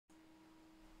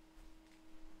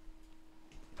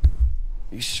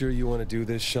You sure you want to do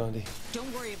this, Shandy?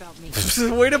 Don't worry about me.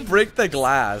 Way to break the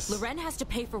glass. Loren has to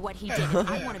pay for what he did. And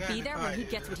I want to be there when he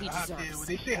gets what he deserves. When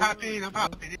they say hop in, I'm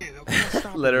hopping in. Okay?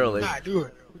 Literally. Nah, do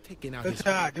it. We're taking out That's his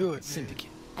how I do it. syndicate.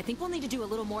 I think we'll need to do a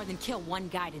little more than kill one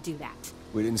guy to do that.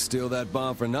 We didn't steal that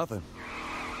bomb for nothing.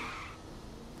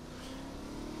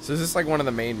 So is this like one of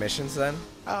the main missions then?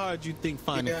 How hard do you think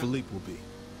finding Philippe will be?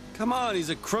 Come on, he's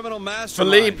a criminal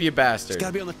mastermind. Philippe, you bastard. He's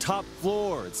gotta be on the top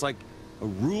floor. It's like a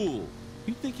rule.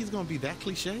 You think he's gonna be that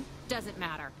cliche? Doesn't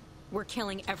matter. We're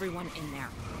killing everyone in there.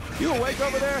 You awake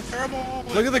over there?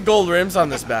 Look at the gold rims on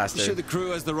this You bastard. sure the crew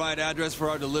has the right address for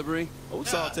our delivery? Oh,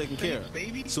 it's all taken care of.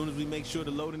 As soon as we make sure the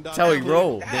loading dock. That's how we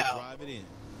roll. They'll drive it in.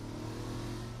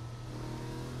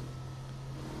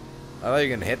 I thought you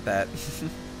were gonna hit that.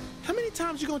 How many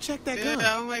times you gonna check that gun?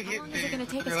 I don't like How long is it gonna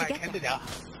take us to get there?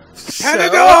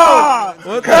 Canada!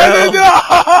 What the hell?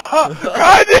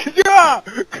 Canada!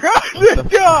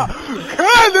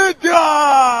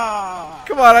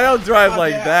 Come on, I don't drive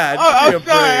like that. I'm Give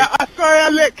me a sorry. break. I'm sorry I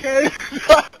let Canada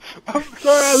drive. I'm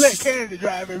sorry I let Canada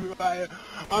drive, everybody.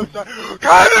 I'm sorry.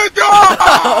 Canada!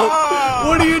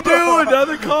 What are you doing? Now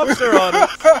the cops are on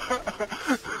us.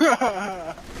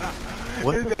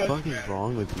 What the fuck is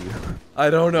wrong with you? I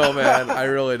don't know, man. I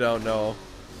really don't know.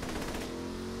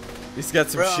 He's got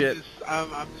some Bro, shit.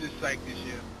 I'm just like this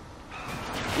year.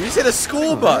 You just hit a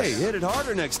school bus Hey, hit it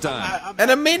harder next time.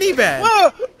 and a minivan.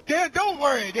 Well, don't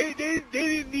worry. They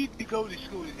didn't need to go to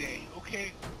school today,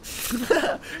 okay?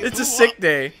 It's a sick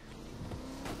day.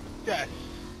 Yes.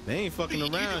 They ain't fucking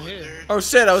around here. Oh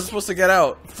shit, I was supposed to get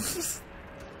out. Was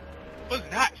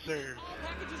not served.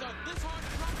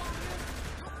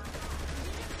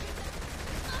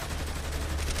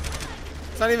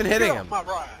 It's not even hitting Get him. off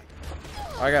my ride.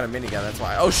 Oh, I got a minigun, that's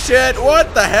why. Oh shit,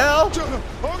 what the hell?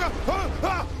 What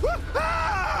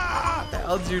the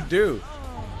hell did you do?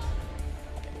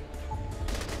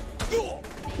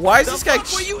 Why is this guy?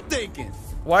 What were you thinking?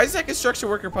 Why is that construction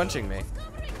worker punching me?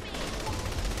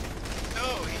 No,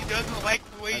 he doesn't like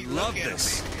the way you love look at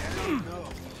this. him. I don't know.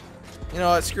 You know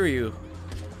what? Screw you.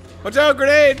 Watch out,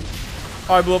 grenade!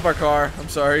 Oh, I blew up our car. I'm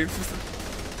sorry.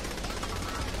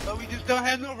 But we just don't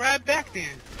have no ride back then.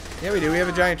 Yeah, we do. We have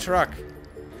a giant truck.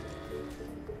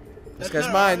 This That's guy's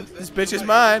not mine. ours. This That's bitch is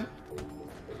mine.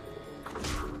 mine.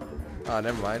 Oh,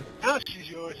 never mind. Now she's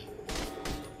yours.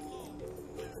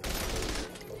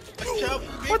 Watch out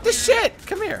for What me, the shit?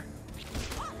 Come here.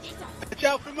 Watch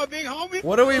out for my big homie.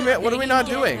 What are we not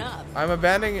doing? I'm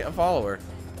abandoning a follower.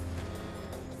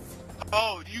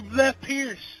 Oh, you left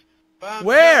Pierce. by himself.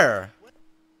 Where?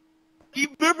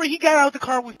 Remember, he got out of the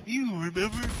car with you,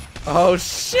 remember? Oh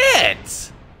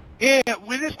shit! Yeah,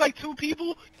 when it's like two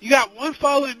people, you got one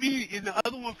following me and the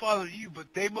other one following you,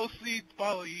 but they mostly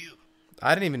follow you.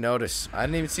 I didn't even notice. I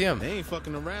didn't even see him. They ain't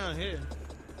fucking around here.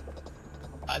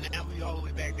 Now we all the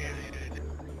way back there.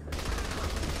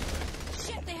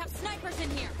 Shit, they have snipers in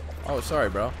here. Oh, sorry,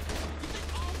 bro.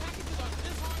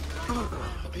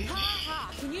 Bitch.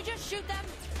 Ha! Can you just shoot them?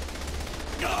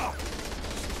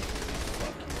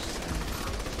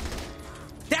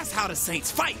 That's how the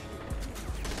Saints fight.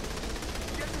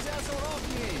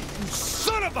 You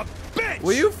son of a bitch!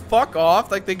 Will you fuck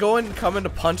off? Like, they go in and come in to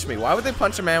punch me. Why would they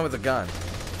punch a man with a gun?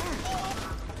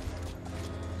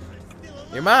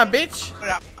 You're mine, bitch.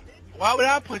 Why would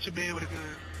I punch a man with a gun?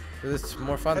 It's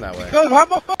more fun that way. Because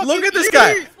I'm a fucking Look at this G.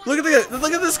 guy. Look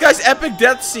at this guy's epic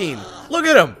death scene. Look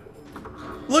at him.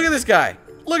 Look at this guy.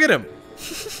 Look at him.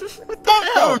 What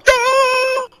the hell?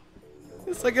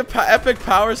 It's like an epic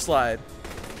power slide.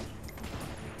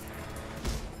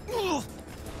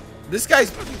 This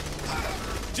guy's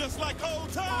Just like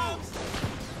old times.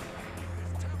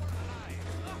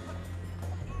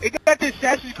 It got this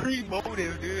Assassin's Creed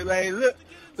motive, dude. Like, look,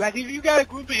 like if you got a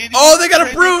group of enemies. Oh, they got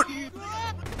a brute. It's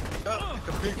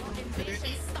a big brute, bitch.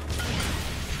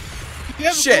 If you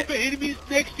have Shit. a group of enemies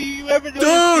next to you, ever notice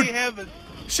Dude. they have a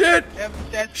shit.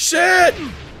 Assassin's Shit.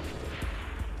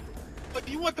 But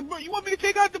you want the brute? You want me to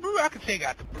take out the brute? I can take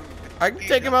out the brute. I can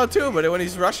take him out too, but when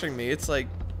he's rushing me, it's like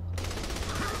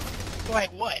Like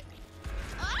what?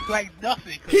 Like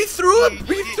nothing. he threw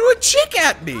a chick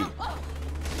at me.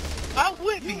 I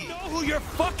wouldn't be. You know who you're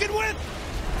fucking with?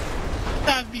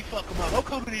 Time to be fuck him up. I'm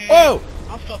coming in. Oh,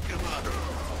 I'm fucking him up.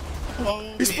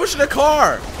 Oh, he's man. pushing a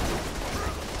car.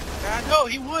 I know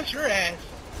he wants your ass.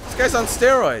 This guy's on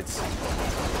steroids.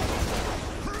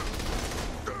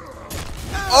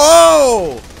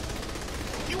 Oh!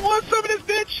 You want some of this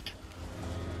bitch?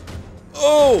 I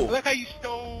Oh! like how you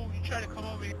stole. You tried to come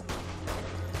over here.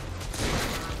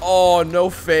 Oh, no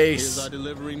Here's face. our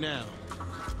delivery now.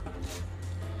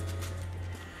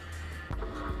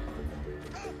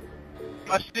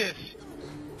 Watch this.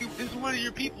 This is one of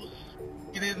your peoples.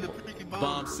 Get in the freaking bomb.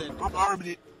 Bomb sent. I'm arming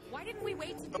it. Why didn't we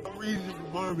wait? No reason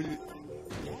I'm arming it.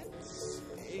 That's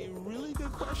a really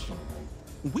good question.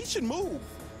 We should move.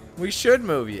 We should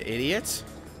move, you idiots.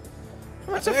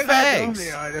 What's a They're not dumb, fags?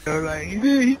 they are. They're like,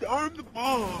 he's armed the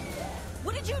bomb.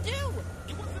 What did you do?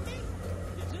 It wasn't me.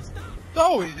 It just stopped. It's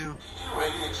always him. You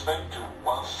really expect to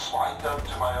once slide down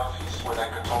to my office when I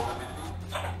control the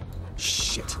building?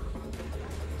 Shit.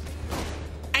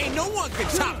 Ain't no one can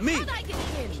top me. How'd I get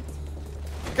in?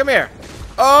 Come here.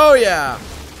 Oh yeah.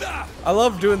 I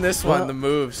love doing this one, the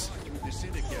moves.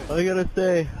 I gotta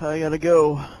say, I gotta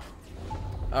go.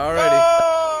 Alrighty.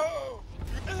 Oh!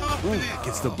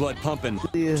 Gets the blood pumping.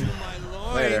 See ya.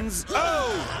 Later.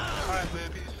 Oh! Alright,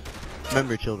 man. Peace.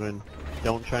 Remember, children,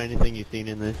 don't try anything you've seen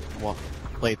in this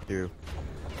playthrough.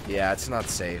 Yeah, it's not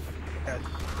safe. Yes.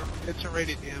 It's a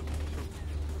rated M.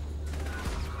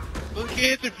 Little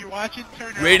kids, if you're watching,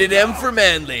 turn it Rated off. M for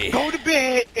manly. Go to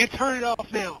bed and turn it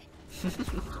off now.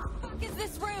 What is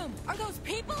this room? Are those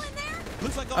people in there?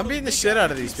 Looks like all I'm those beating the big shit guys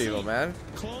out of these you people, see. man.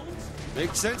 Clones?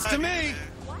 Makes sense to me.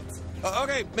 What?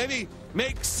 Okay, maybe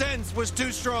makes sense was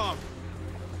too strong.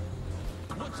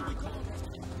 What should we call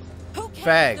them? Who cares?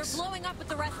 Fags. They're blowing up with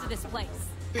the rest of this place.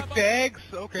 Big fags?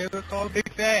 Okay, let's call them big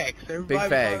fags. Everybody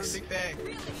fags. Big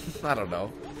fags. I don't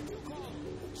know.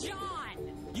 John!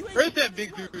 You ain't Where's that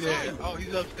big dude at? Oh,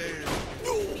 he's upstairs.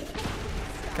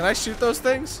 Can I shoot those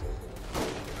things?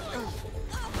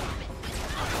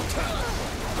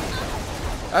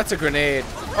 That's a grenade.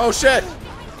 Oh shit!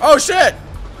 Oh shit!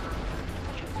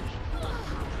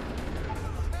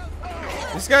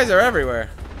 These guys are everywhere.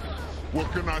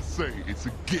 What can I say? It's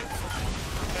a gift.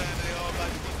 And they all about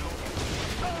to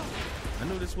be I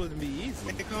knew this wouldn't be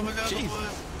easy. Here come another Jesus.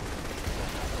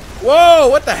 one. Whoa!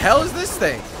 What the hell is this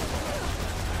thing?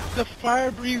 The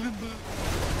fire-breathing boot.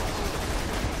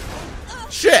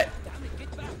 Shit!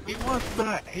 He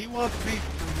wants me.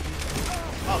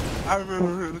 Oh, I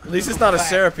remember him. At least it's not a Black.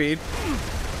 Serapede.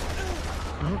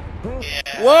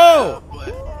 Yeah, Whoa!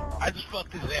 but I just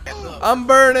fucked his ass up. I'm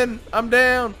burning. I'm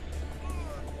down.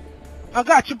 I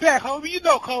got your back, homie. You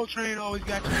know Coltrane always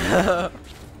got your back.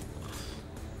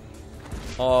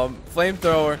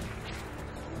 Flamethrower.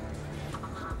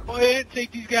 Go ahead,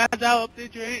 take these guys out up there,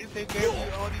 your hand, and take care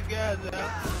of all these guys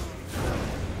out.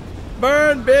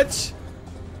 Burn, bitch!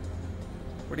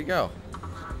 Where'd he go?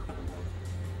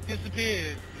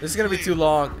 Disappeared. This is gonna be too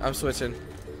long. I'm switching.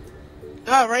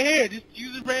 Nah, right here. Just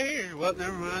use it right here. Well,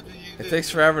 never mind. Just use It takes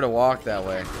forever to walk that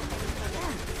way.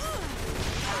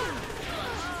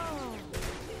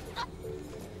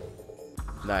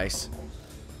 Nice.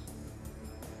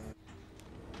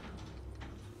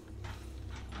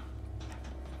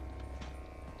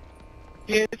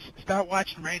 Kids, start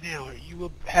watching right now, or you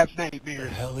will have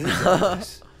nightmares. Hell is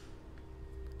this?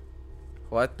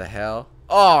 What the hell?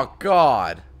 Oh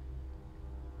God!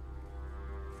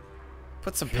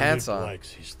 Put some pants Philip on.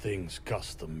 likes his things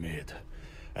custom made.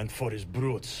 And for his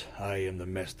brutes, I am the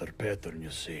master pattern, you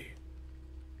see.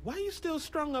 Why you still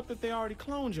strung up if they already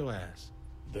cloned your ass?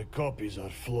 The copies are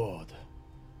flawed.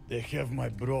 They have my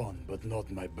brawn, but not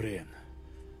my brain.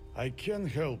 I can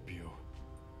help you.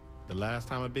 The last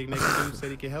time a big naked dude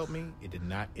said he could help me, it did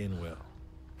not end well.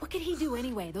 What could he do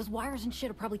anyway? Those wires and shit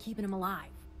are probably keeping him alive.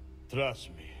 Trust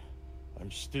me,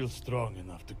 I'm still strong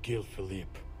enough to kill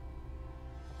Philippe.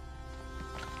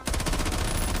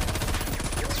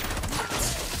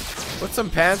 Put some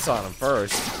pants on him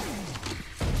first.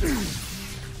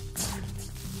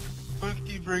 I'm gonna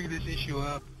keep bringing this issue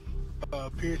up.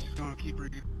 Pierce is gonna keep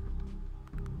bringing it.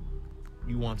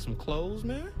 You want some clothes,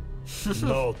 man?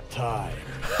 No time.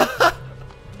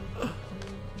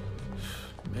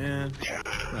 Man,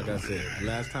 like I said, the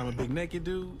last time a big naked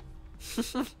dude.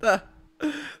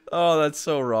 Oh, that's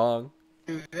so wrong.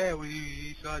 He was there when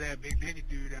he saw that big naked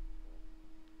dude.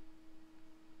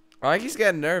 I think he's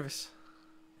getting nervous.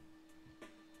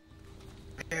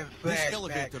 This This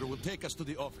elevator will take us to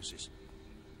the offices.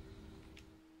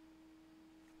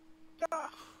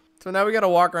 So now we gotta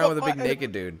walk around with a big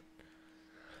naked dude.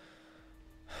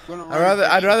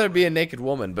 I'd rather be a naked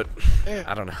woman, but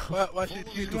I don't know. Watch this.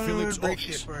 She's gonna break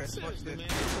shit for us. Watch this.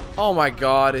 Oh my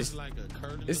God! Is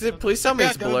it? Please tell me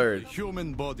it's blurred.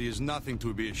 Human body is nothing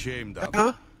to be ashamed of.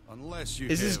 Huh? Unless you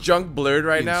Is his have junk blurred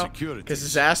right now? insecurities. Because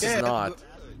his ass is Yeah, not.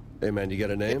 Hey man, you got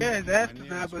a name? Yeah, his ass is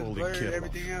not, but Holy blurred. kid.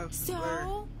 Everything else. is blurred.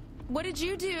 So, what did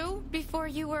you do before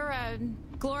you were a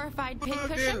glorified Look at it,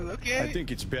 pincushion? look at I it.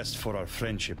 think it's best for our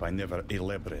friendship I never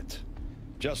elaborate.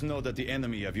 Just know that the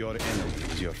enemy of your enemy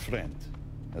is your friend.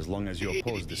 As long as you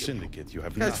oppose the syndicate, you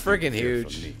have That's nothing freaking to fear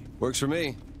huge. from me. Works for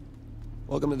me.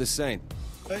 Welcome to the Saint.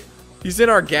 What? He's in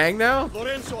our gang now?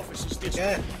 Loren's office is this.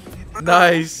 Yes.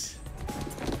 Nice.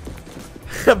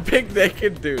 A big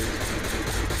naked dude.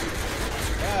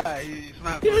 Yeah, he's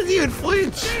not. He doesn't even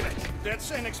flinch.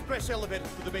 That's an express elevator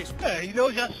to the basement. Yeah, he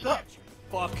knows y'all suck.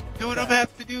 Fuck. Do what I'm gonna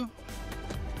have to do.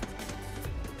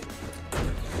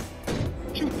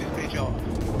 Shoot this bitch off.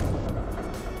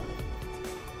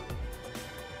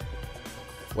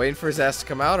 Waiting for his ass to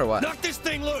come out or what? Knock this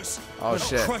thing loose! Oh,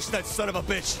 shit. Crush that son of a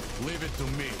bitch! Leave it to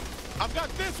me. I've got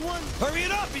this one. Hurry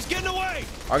it up! He's getting away!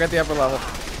 I'll get the upper level.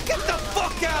 Get the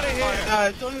fuck out of here! Nah,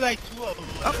 it's only like 2 of them.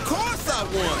 Of course I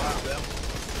won!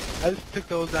 I just took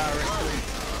those out right quick.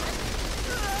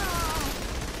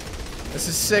 This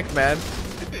is sick, man.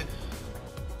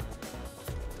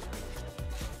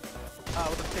 I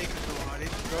was taking so long. They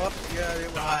struck. Yeah, they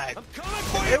were high. I'm coming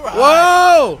for They you! were high.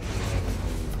 Whoa!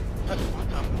 That's what I'm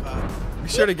talking about. Be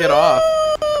sure to get off.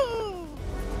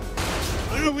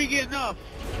 When are we getting up?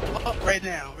 Up right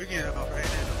now. We're getting up right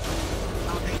now. I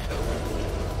don't think so.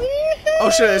 Oh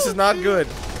shit, this is not good.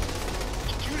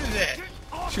 Shoot his ass.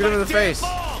 Shoot him in the face.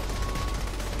 Yeah.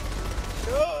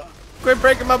 Quit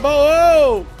breaking my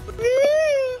bow.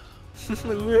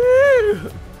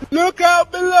 Look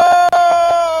out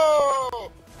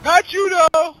below! Not you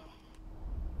though.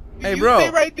 Hey, You bro. Stay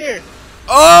right there.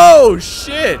 Oh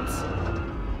shit!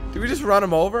 Did we just run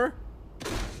him over?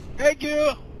 Thank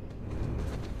you.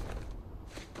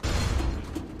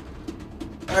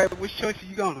 All right, which choice are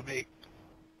you gonna make?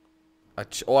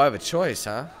 Oh, I have a choice,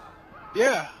 huh?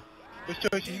 Yeah. Which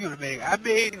choice are you gonna make? I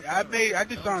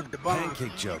disarmed the bomb.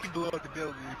 Pancake joke. You can blow up the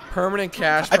building. Permanent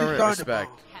cash, I permanent disarmed the bomb.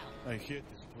 respect. I hate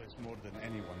this place more than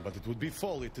anyone, but it would be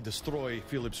folly to destroy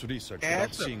Philip's research Yeah, without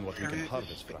that's a seeing what we can permanent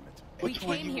harvest from it. We Which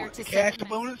one came you here want? to The cash save-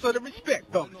 bonus or the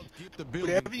respect bonus? Keep the building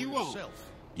Whatever for you want.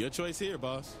 yourself. Your choice here,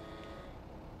 boss.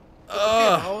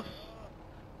 Oh,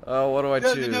 what do I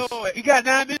Doesn't choose? know. You got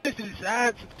 9 minutes to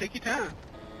decide, so take your time.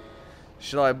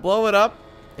 Should I blow it up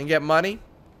and get money?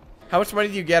 How much money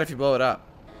do you get if you blow it up?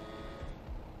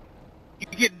 You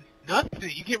get nothing.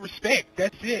 You get respect.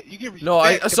 That's it. You get respect. No,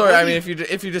 The sorry. I money mean,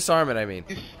 if you disarm it, I mean.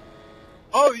 is-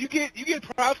 Oh, you get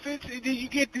profits, and then you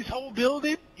get this whole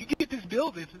building. You get this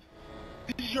building.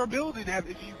 This is your building if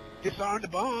you disarm the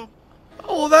bomb.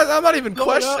 Oh, that I'm not even Blow it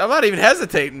question. up. I'm not even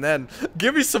hesitating. Then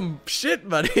give me some shit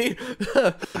money.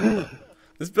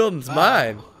 This building's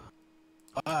mine.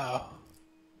 Wow.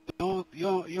 You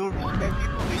don't respect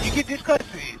people. And you get this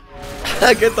cutscene.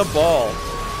 I get the ball.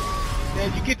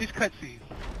 Yeah, you get this cutscene.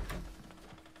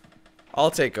 I'll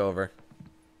take over.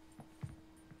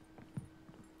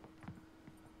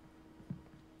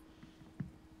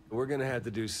 We're gonna have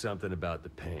to do something about the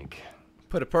pink.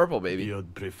 Put a purple, baby.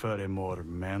 You'd prefer a more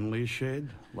manly shade,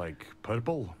 like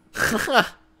purple?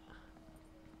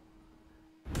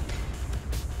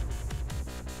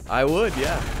 I would,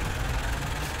 yeah.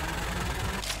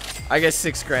 I get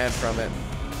 $6 grand from it.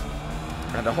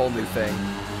 And a whole new thing.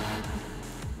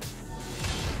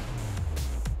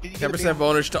 10%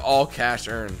 bonus to all cash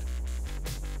earned.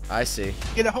 I see.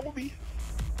 Get a homie.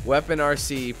 Weapon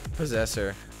RC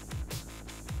possessor.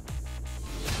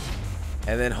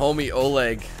 And then homie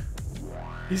Oleg.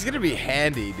 He's gonna be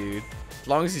handy, dude. As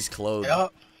long as he's clothed.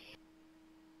 Yup.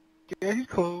 Yeah, he's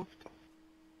clothed.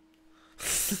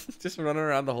 Just running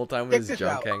around the whole time with Check his this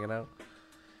junk out. hanging out.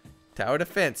 Tower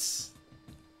defense.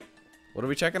 What are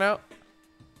we checking out?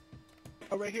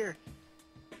 Oh, right here.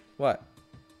 What?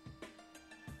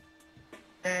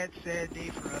 Sad day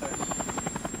for us.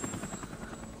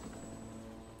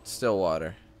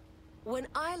 Stillwater. When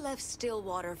I left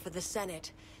Stillwater for the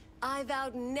Senate, I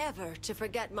vowed never to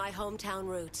forget my hometown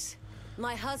roots.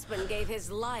 My husband gave his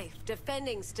life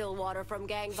defending Stillwater from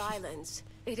gang violence.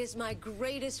 It is my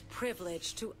greatest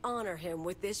privilege to honor him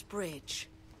with this bridge.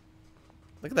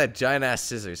 Look at that giant ass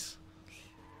scissors.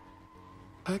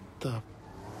 What the?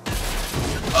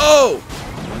 Oh!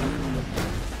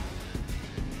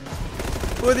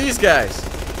 Who are these guys?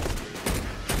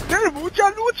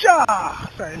 Mucha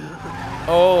lucha! Sorry.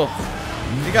 Oh,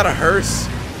 you got a hearse.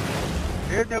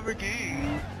 They're another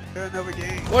game. They're another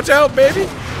game. Watch out, baby.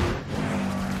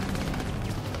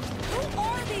 Who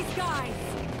are these guys?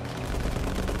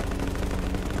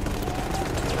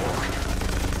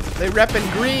 They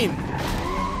reppin' green.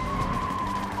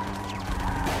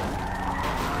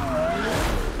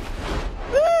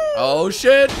 Oh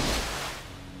shit!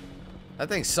 That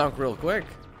thing sunk real quick.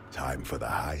 Time for the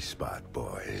high spot,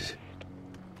 boys.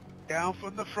 Down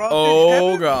from the front.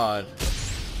 Oh god.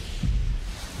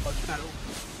 Oh, it's not over.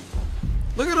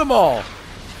 Look at them all.